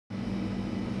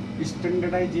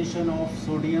Standardization of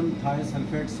sodium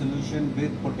thiosulphate solution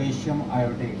with potassium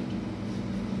iodate.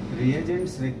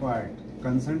 Reagents required: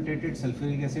 concentrated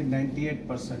sulfuric acid 98%,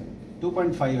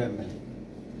 2.5 ml.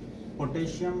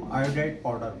 Potassium iodate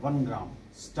powder 1 gram.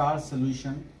 Star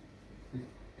solution.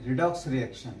 Redox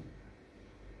reaction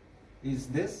is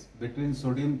this between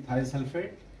sodium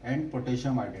thiosulphate and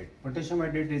potassium iodate. Potassium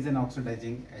iodate is an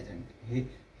oxidizing agent.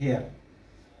 Here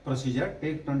procedure: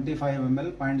 take 25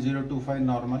 ml 0.025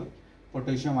 normal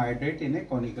potassium iodate in a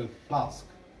conical flask.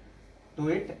 To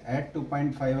it add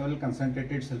 2.5 ml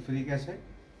concentrated sulfuric acid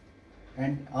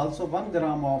and also 1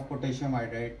 gram of potassium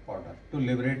iodate powder to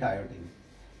liberate iodine.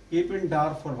 Keep in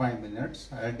dark for 5 minutes.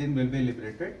 Iodine will be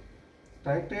liberated.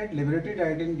 Titrate liberated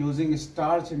iodine using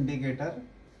starch indicator.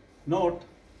 Note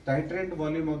titrate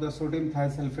volume of the sodium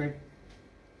thiosulphate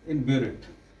in burette.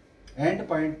 End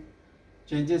point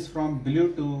changes from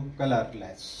blue to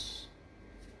colorless.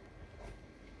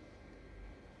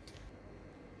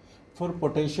 For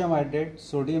potassium iodate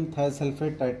sodium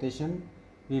thiosulphate titration,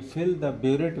 we fill the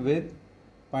burette with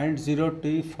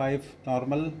 0.025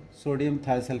 normal sodium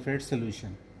thiosulphate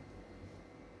solution.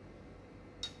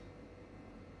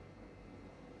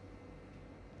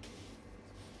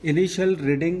 Initial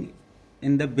reading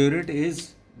in the burette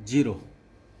is 0.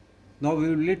 Now we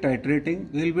will be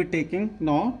titrating. We will be taking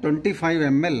now 25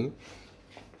 ml.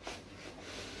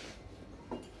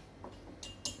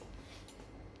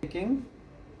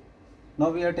 Now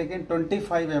we are taking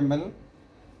 25 ml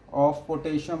of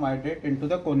potassium iodate into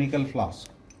the conical flask.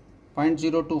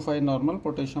 0.025 normal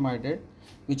potassium iodate,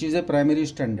 which is a primary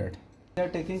standard. We are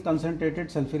taking concentrated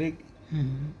sulfuric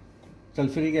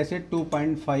acid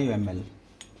 2.5 ml.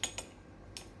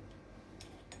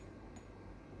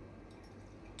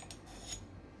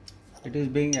 It is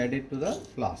being added to the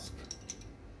flask.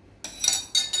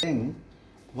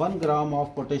 1 gram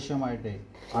of potassium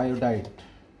iodide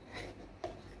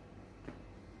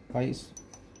by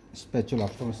spatula,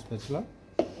 from spatula.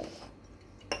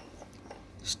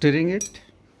 Stirring it.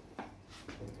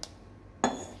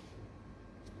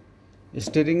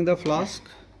 Stirring the flask,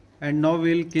 and now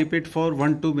we will keep it for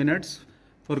 1-2 minutes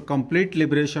for complete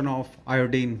liberation of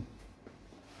iodine.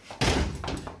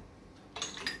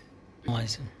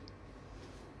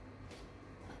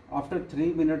 After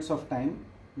 3 minutes of time,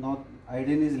 now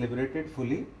iodine is liberated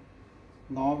fully.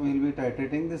 Now we will be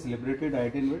titrating this liberated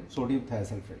iodine with sodium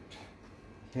thiosulphate.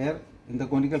 Here in the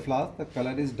conical flask, the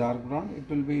color is dark brown.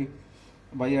 It will be,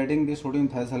 by adding the sodium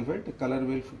thiosulphate, the color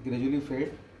will gradually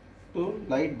fade to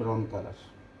light brown color.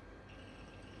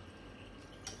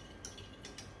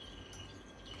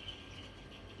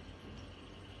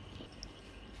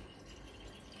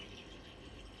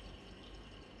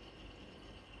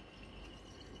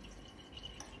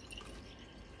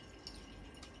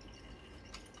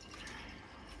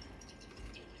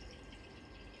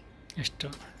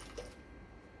 Extra.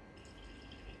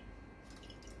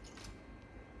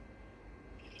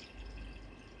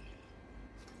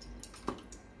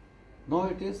 Now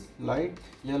it is light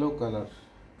yellow color.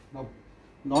 Now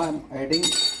I am adding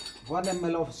 1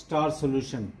 ml of star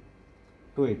solution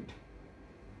to it.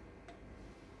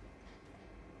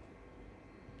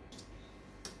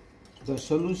 The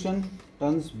solution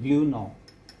turns blue now,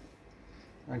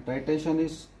 and titration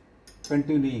is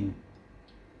continuing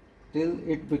till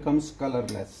it becomes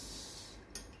colorless.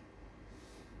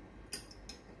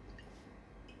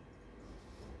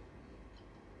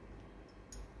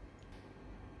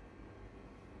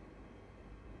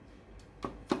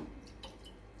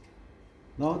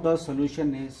 Now the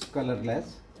solution is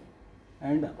colorless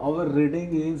and our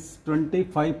reading is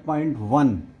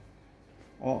 25.1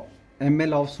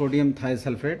 ml of sodium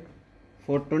thiosulphate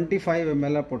for 25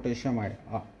 ml of potassium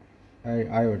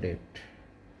iodate.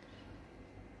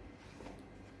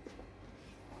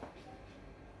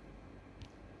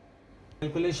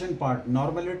 Calculation part: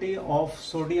 normality of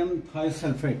sodium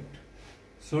thiosulphate.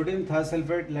 Sodium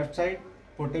thiosulphate left side,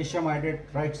 potassium iodate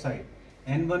right side.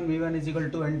 N1 V1 is equal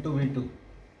to N2 V2.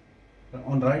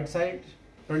 On right side,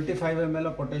 25 ml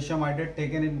of potassium iodate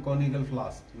taken in conical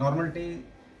flask. Normality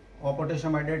of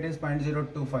potassium iodate is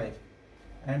 0.025.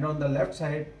 And on the left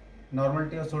side,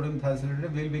 normality of sodium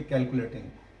thiosulphate will be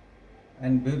calculating.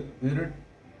 And burette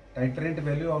titrate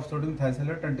value of sodium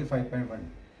thiosulphate 25.1.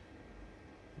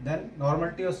 Then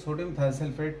normality of sodium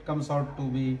thiosulphate comes out to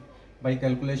be, by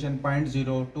calculation,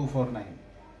 0.0249.